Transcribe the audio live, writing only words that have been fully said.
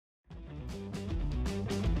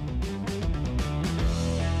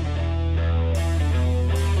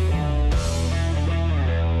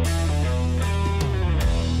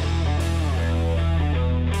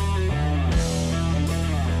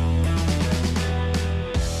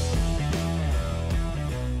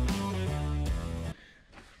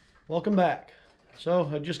Welcome back. So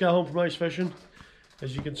I just got home from ice fishing.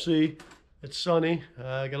 As you can see, it's sunny.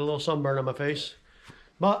 I got a little sunburn on my face,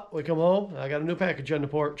 but we come home, I got a new package on the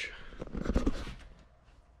porch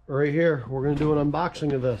right here. We're going to do an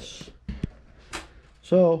unboxing of this.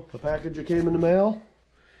 So the package that came in the mail,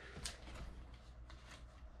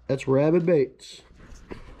 that's Rabid Baits.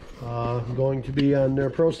 I'm going to be on their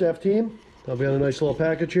pro staff team. I've got a nice little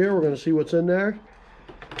package here. We're going to see what's in there.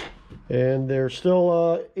 And there's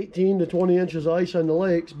still 18 to 20 inches of ice on the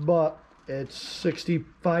lakes, but it's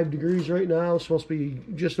 65 degrees right now. It's supposed to be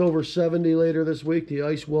just over 70 later this week. The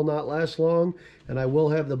ice will not last long, and I will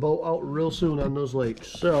have the boat out real soon on those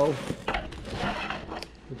lakes. So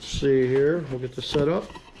let's see here. We'll get this set up.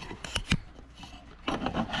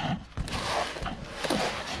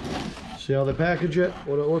 See how they package it,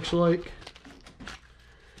 what it looks like.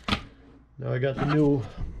 Now I got the new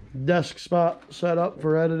desk spot set up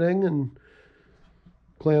for editing and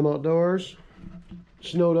Clam Outdoors.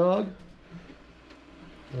 Snow Dog.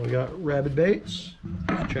 We got Rabid Baits.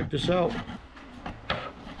 Check this out.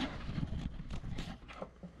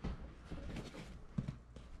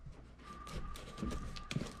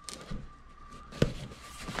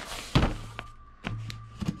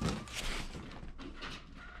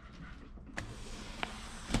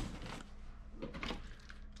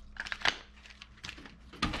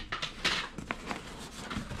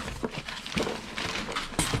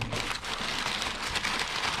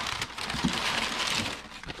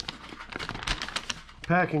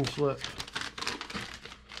 Packing slip.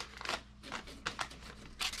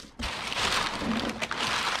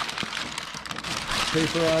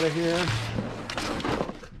 Paper out of here.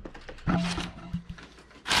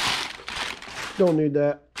 Don't need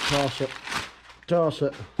that. Toss it. Toss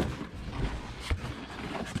it.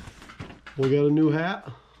 We got a new hat.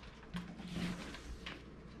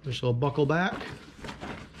 This little buckle back.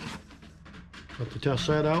 Have to test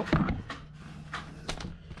that out.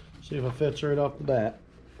 See if it fits right off the bat.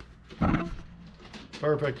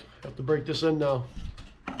 Perfect. Have to break this in now.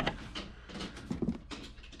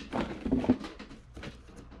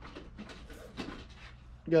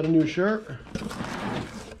 Got a new shirt.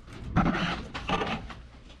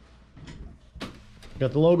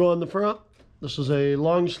 Got the logo on the front. This is a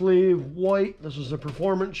long sleeve white. This is a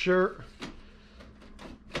performance shirt.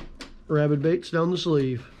 Rabid Baits down the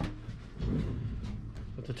sleeve.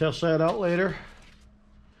 Have to test that out later.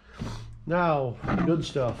 Now, good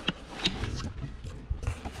stuff.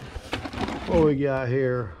 What we got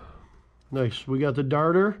here? Nice. We got the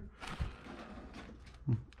darter.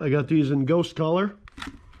 I got these in ghost color.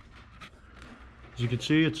 As you can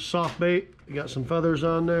see, it's a soft bait. We got some feathers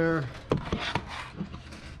on there.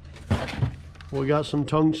 We got some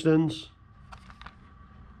tungstens.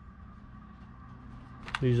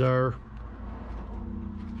 These are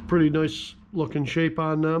pretty nice looking shape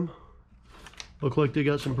on them. Look like they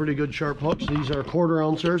got some pretty good sharp hooks. These are 1/4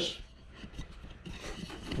 ouncers.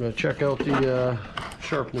 I'm gonna check out the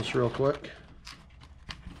sharpness real quick.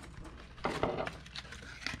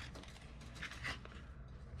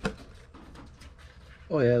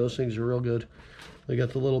 Oh yeah, those things are real good. They got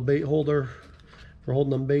the little bait holder for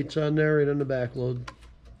holding them baits on there right on the back load.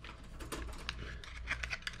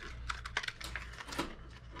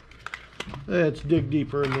 Let's dig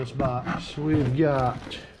deeper in this box. We've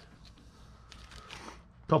got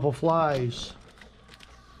couple flies.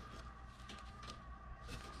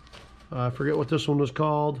 I forget what this one was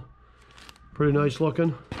called. Pretty nice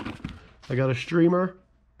looking. I got a streamer.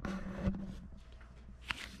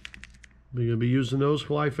 We're gonna be using those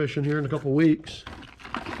fly fishing here in a couple weeks.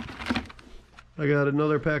 I got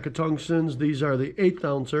another pack of tungstens. These are the 1/8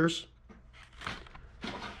 ouncers.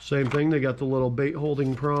 Same thing, they got the little bait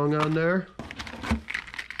holding prong on there.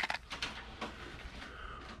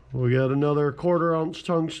 We got another 1/4 ounce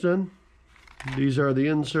tungsten. These are the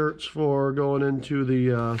inserts for going into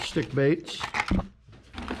the stick baits.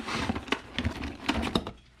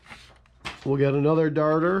 We got another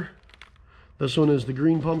darter. This one is the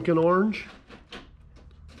green pumpkin orange.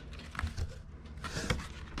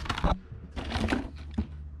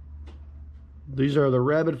 These are the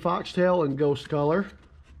Rabid foxtail in ghost color.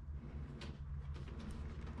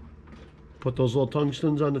 Put those little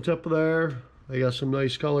tungstens on the tip of there. They got some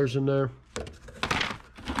nice colors in there.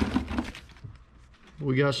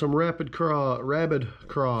 We got some Rabid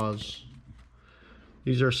craws.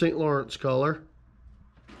 These are St. Lawrence color.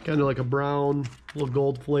 Kind of like a brown, little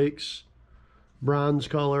gold flakes. Bronze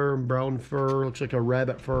color, brown fur. Looks like a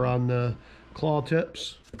rabbit fur on the claw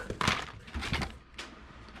tips.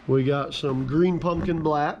 We got some green pumpkin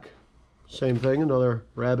black. Same thing, another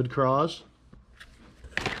Rabid craws.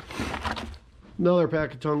 Another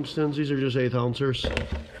pack of tungstens. These are just 1/8 ounces.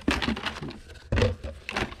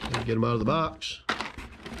 Get them out of the box.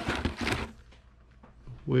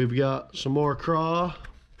 We've got some more craw.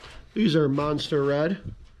 These are Monster Red.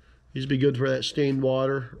 These would be good for that stained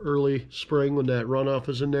water early spring when that runoff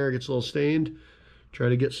is in there. It gets a little stained. Try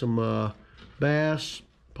to get some bass,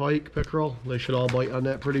 pike, pickerel. They should all bite on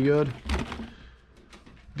that pretty good.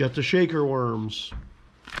 Got the shaker worms.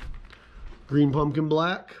 Green pumpkin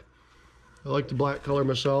black. I like the black color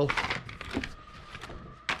myself.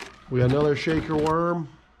 We got another shaker worm.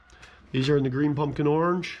 These are in the green pumpkin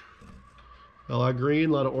orange. A lot of green,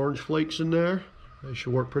 a lot of orange flakes in there. They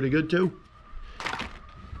should work pretty good too.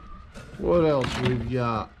 What else we've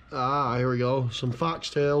got? Here we go. Some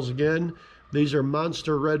foxtails again. These are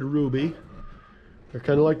Monster Red Ruby. They're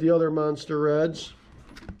kind of like the other Monster Reds,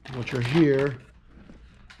 which are here.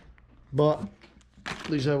 But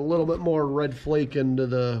these have a little bit more red flake into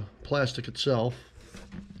the plastic itself.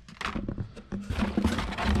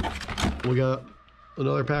 We got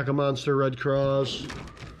another pack of Monster Red Craws.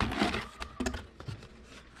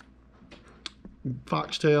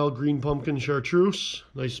 Foxtail Green Pumpkin Chartreuse.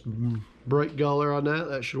 Nice bright color on that.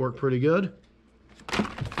 That should work pretty good.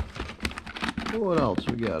 What else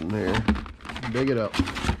we got in here? Dig it up.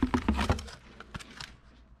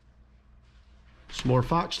 Some more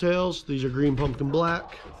foxtails. These are Green Pumpkin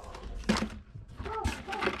Black.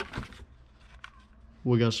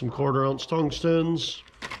 We got some 1/4 ounce tungstens.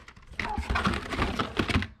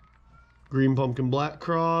 Green Pumpkin Black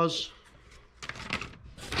Craws.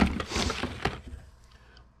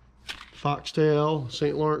 Foxtail,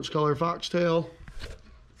 St. Lawrence color foxtail.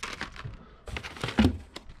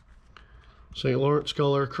 St. Lawrence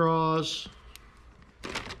color craws.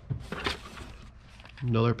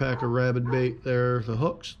 Another pack of Rabid Bait there, the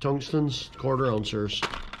hooks, tungstens, 1/4 ounces.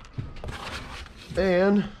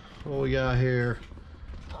 And what we got here?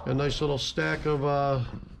 A nice little stack of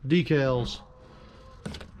decals.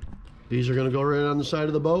 These are gonna go right on the side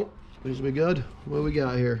of the boat. These will be good. What do we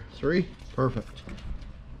got here? 3? Perfect.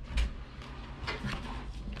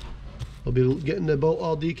 We'll be getting the boat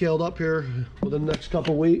all decaled up here within the next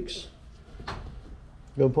couple weeks. I'm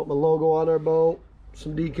gonna put my logo on our boat,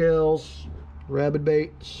 some decals, Rabid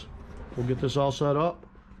Baits. We'll get this all set up.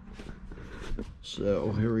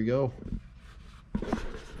 So here we go.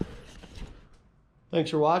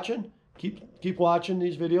 Thanks for watching. Keep watching.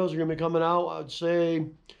 These videos are gonna be coming out. I'd say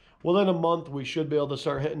within a month we should be able to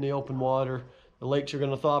start hitting the open water. The lakes are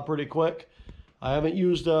gonna thaw pretty quick. I haven't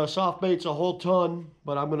used soft baits a whole ton,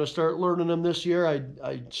 but I'm going to start learning them this year.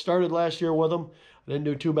 I started last year with them. I didn't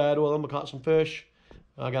do too bad with them. I caught some fish.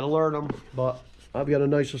 I got to learn them, but I've got a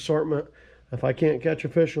nice assortment. If I can't catch a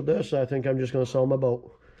fish with this, I think I'm just going to sell my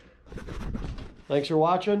boat. Thanks for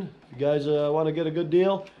watching. If you guys want to get a good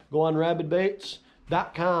deal, go on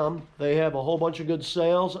rabidbaits.com. They have a whole bunch of good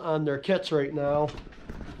sales on their kits right now.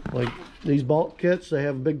 Like these bulk kits, they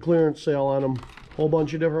have a big clearance sale on them. Whole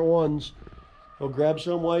bunch of different ones. Go grab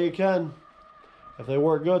some while you can. If they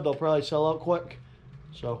work good, they'll probably sell out quick.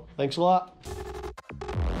 So, thanks a lot.